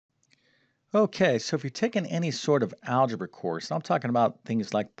Okay, so if you're taking any sort of algebra course, I'm talking about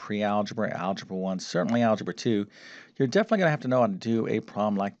things like pre-algebra, algebra 1, certainly algebra 2, you're definitely going to have to know how to do a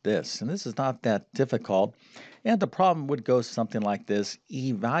problem like this. And this is not that difficult. And the problem would go something like this.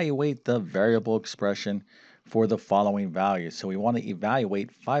 Evaluate the variable expression for the following values. So we want to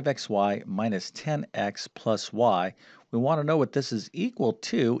evaluate 5xy minus 10x plus y. We want to know what this is equal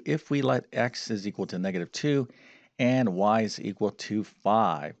to if we let x is equal to -2 and y is equal to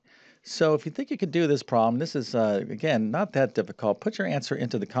 5. So if you think you could do this problem, this is, again, not that difficult. Put your answer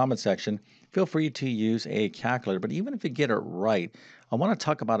into the comment section. Feel free to use a calculator, but even if you get it right, I want to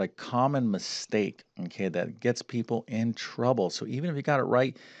talk about a common mistake, okay, that gets people in trouble. So even if you got it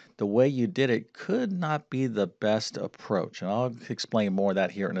right, the way you did it could not be the best approach. And I'll explain more of that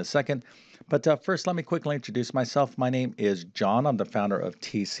here in a second. But first, let me quickly introduce myself. My name is John. I'm the founder of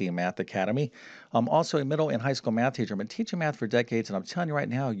TC Math Academy. I'm also a middle and high school math teacher. I've been teaching math for decades, and I'm telling you right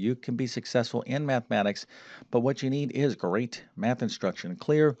now, you can be successful in mathematics, but what you need is great math instruction,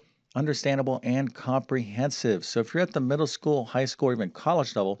 clear, understandable, and comprehensive. So if you're at the middle school, high school, or even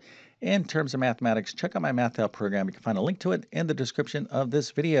college level in terms of mathematics, check out my Math Help program. You can find a link to it in the description of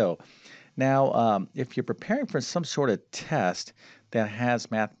this video. Now, if you're preparing for some sort of test that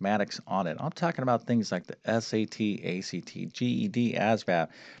has mathematics on it, I'm talking about things like the SAT, ACT, GED, ASVAB,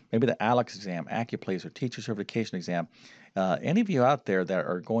 maybe the ALEX exam, AccuPlace, or teacher certification exam. Any of you out there that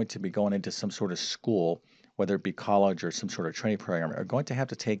are going to be going into some sort of school, whether it be college or some sort of training program, are going to have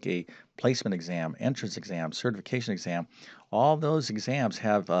to take a placement exam, entrance exam, certification exam. All those exams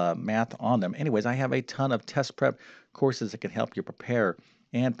have math on them. Anyways, I have a ton of test prep courses that can help you prepare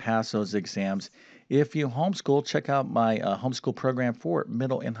and pass those exams. If you homeschool, check out my homeschool program for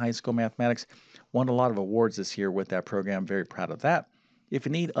middle and high school mathematics. Won a lot of awards this year with that program. Very proud of that. If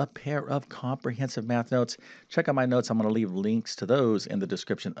you need a pair of comprehensive math notes, check out my notes. I'm going to leave links to those in the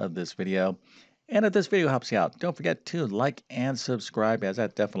description of this video. And if this video helps you out, don't forget to like and subscribe, as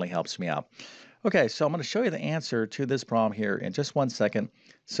that definitely helps me out. Okay, so I'm going to show you the answer to this problem here in just 1 second.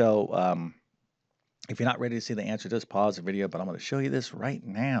 So if you're not ready to see the answer, just pause the video, but I'm going to show you this right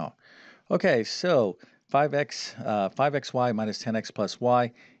now. Okay, so 5xy minus 10x plus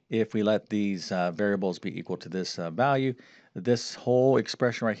y, if we let these variables be equal to this value, this whole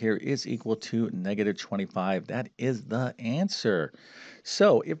expression right here is equal to -25. That is the answer.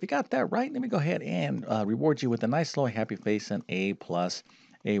 So if you got that right, let me go ahead and reward you with a nice little happy face, an A plus,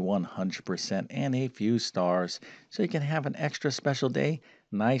 a 100%, and a few stars, so you can have an extra special day.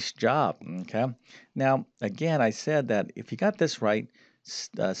 Nice job, okay? Now, again, I said that if you got this right,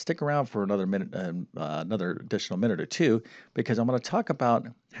 stick around for another minute, another additional minute or two, because I'm going to talk about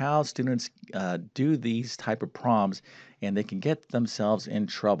how students do these type of problems and they can get themselves in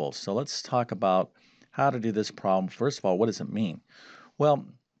trouble. So let's talk about how to do this problem. First of all, what does it mean? Well,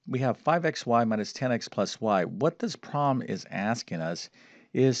 we have 5xy minus 10x plus y. What this problem is asking us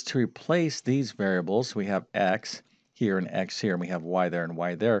is to replace these variables. We have x here and x here, and we have y there and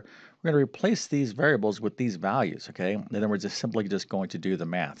y there. We're going to replace these variables with these values, okay? And then we're just simply just going to do the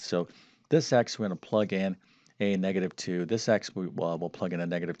math. So this x, we're going to plug in a -2. This x, we'll plug in a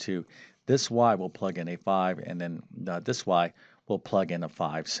 -2. This y, we'll plug in a 5. And then this y, we'll plug in a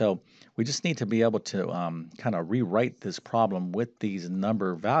 5. So we just need to be able to kind of rewrite this problem with these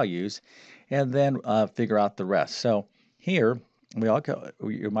number values and then figure out the rest. So here,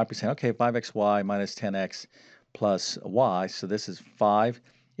 you might be saying, okay, 5xy minus 10x plus y. So this is 5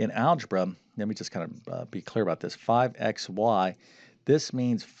 in algebra. Let me just kind of be clear about this. 5xy, this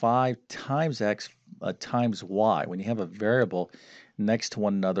means 5 times x times y. When you have a variable next to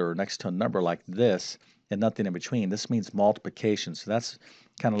one another or next to a number like this and nothing in between, this means multiplication. So that's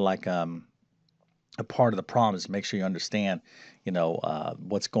kind of like a part of the problem is make sure you understand,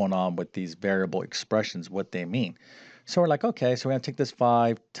 what's going on with these variable expressions, what they mean. So we're like, okay, so we're going to take this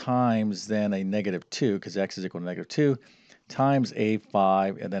 5 times then a -2, because x is equal to -2, times a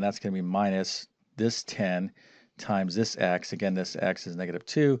 5, and then that's going to be minus this 10 times this x. Again, this x is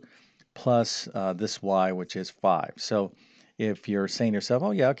 -2, plus this y, which is 5. So if you're saying to yourself,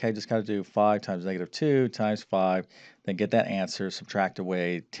 oh yeah, okay, just got to do 5 times -2 times 5, then get that answer, subtract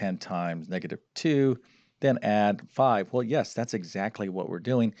away 10 times -2, then add 5. Well, yes, that's exactly what we're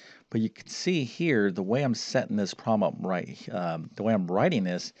doing. But you can see here, the way I'm setting this problem up right, the way I'm writing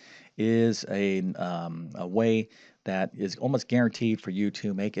this is a way that is almost guaranteed for you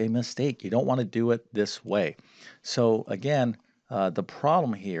to make a mistake. You don't want to do it this way. So again, the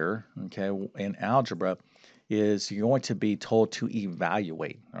problem here, okay, in algebra is you're going to be told to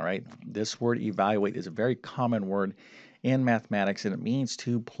evaluate, all right? This word evaluate is a very common word in mathematics, and it means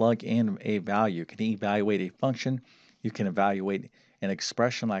to plug in a value. You can evaluate a function, you can evaluate an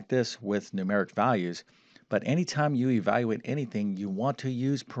expression like this with numeric values. But anytime you evaluate anything, you want to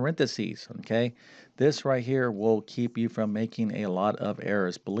use parentheses, okay? This right here will keep you from making a lot of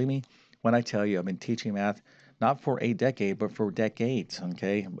errors. Believe me when I tell you, I've been teaching math not for a decade, but for decades,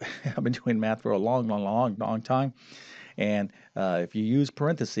 okay? I've been doing math for a long time. And if you use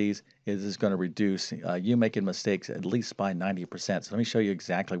parentheses, it is going to reduce you making mistakes at least by 90%. So let me show you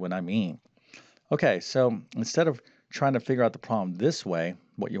exactly what I mean. Okay, so instead of trying to figure out the problem this way,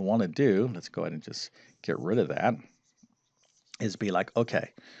 what you want to do, let's go ahead and just get rid of that, is be like,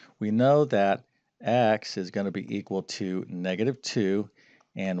 okay, we know that x is going to be equal to -2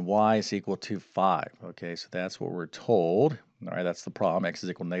 and y is equal to 5. Okay, so that's what we're told. All right, that's the problem. X is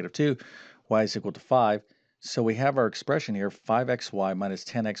equal to -2, y is equal to 5. So we have our expression here, 5xy minus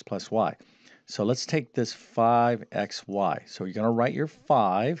 10x plus y. So let's take this 5xy. So you're going to write your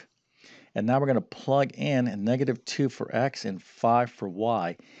 5, and now we're going to plug in -2 for x and 5 for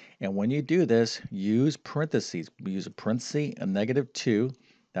y. And when you do this, use parentheses. We use a parenthesis, a -2,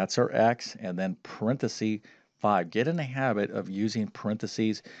 that's our x, and then parenthesis 5. Get in the habit of using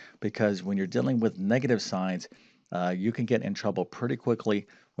parentheses because when you're dealing with negative signs, you can get in trouble pretty quickly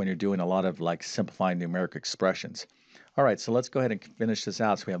when you're doing a lot of like simplifying numeric expressions. All right, so let's go ahead and finish this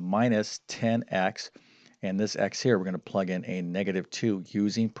out. So we have minus 10x. And this x here, we're going to plug in a -2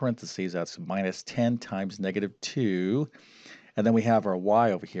 using parentheses. That's minus 10 times -2. And then we have our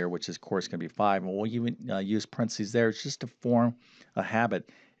y over here, which is, of course, going to be 5. And we'll even use parentheses there just to form a habit.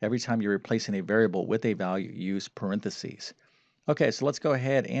 Every time you're replacing a variable with a value, use parentheses. Okay, so let's go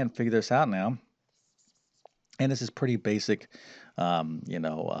ahead and figure this out now. And this is pretty basic,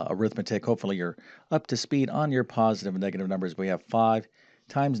 arithmetic. Hopefully you're up to speed on your positive and negative numbers. We have 5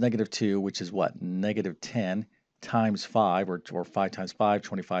 times -2, which is what? -10 times 5, or 5 times 5,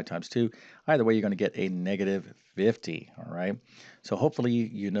 25 times 2. Either way, you're going to get a -50, all right? So hopefully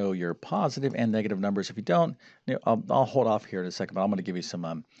you know your positive and negative numbers. If you don't, I'll hold off here in a second, but I'm going to give you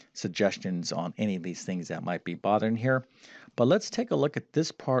some suggestions on any of these things that might be bothering here. But let's take a look at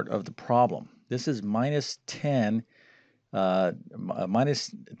this part of the problem. This is minus 10 times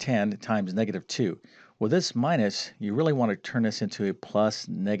 -2. Well, this minus, you really want to turn this into a plus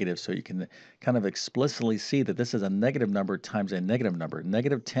negative so you can kind of explicitly see that this is a negative number times a negative number.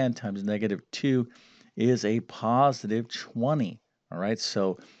 -10 times -2 is a positive 20. All right,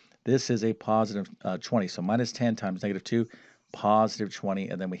 so this is a positive 20. So minus 10 times -2, positive 20,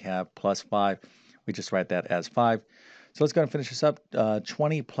 and then we have plus 5. We just write that as 5. So let's go and finish this up.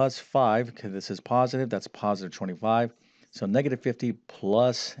 20 plus 5, because this is positive, that's positive 25. So -50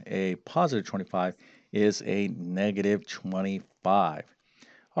 plus a positive 25 is a -25.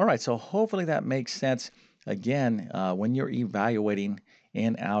 All right, so hopefully that makes sense. Again, when you're evaluating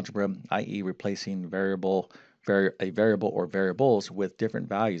in algebra, i.e. replacing a variable or variables with different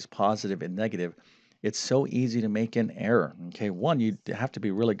values, positive and negative, it's so easy to make an error. Okay, one, you have to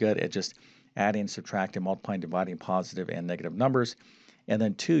be really good at just adding, subtracting, multiplying, dividing positive and negative numbers. And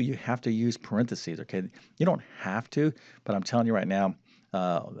then 2, you have to use parentheses, okay? You don't have to, but I'm telling you right now,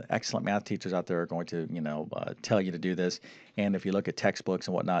 excellent math teachers out there are going to, tell you to do this. And if you look at textbooks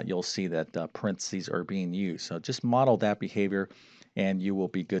and whatnot, you'll see that parentheses are being used. So just model that behavior and you will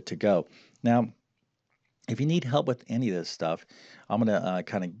be good to go. Now, if you need help with any of this stuff, I'm going to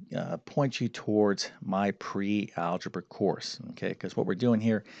kind of point you towards my pre-algebra course, okay? Because what we're doing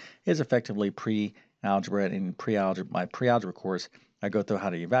here is effectively pre-algebra. And in my pre-algebra course, I go through how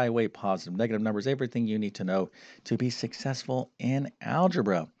to evaluate positive, negative numbers, everything you need to know to be successful in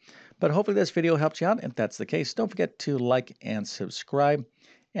algebra. But hopefully this video helps you out. If that's the case, don't forget to like and subscribe.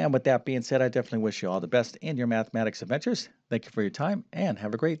 And with that being said, I definitely wish you all the best in your mathematics adventures. Thank you for your time and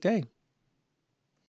have a great day.